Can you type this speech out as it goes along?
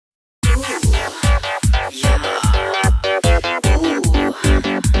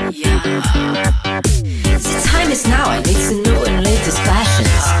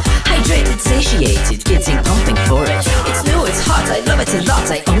it's a lot,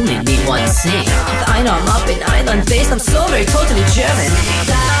 I only need one thing. With ein Arm up in Island based, I'm so very totally German.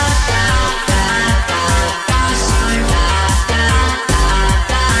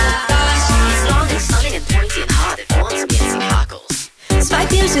 Zwei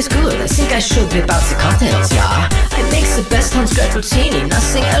beers is good, I think I should whip out the cocktails, yeah. I mix the best Hans-Gert Rotini,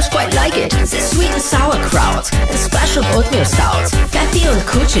 nothing else quite like it. There's sweet and sauerkraut, and splash of oatmeal stout, Kathy und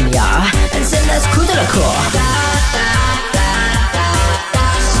Kuchen, yeah, and then there's Coup de la Cour.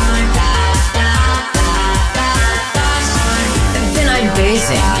 And then I'm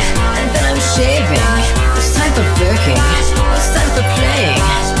bathing, and then I'm shaving. It's time for working, it's time for playing.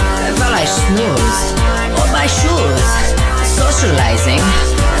 While I snooze, on my shoes, socializing.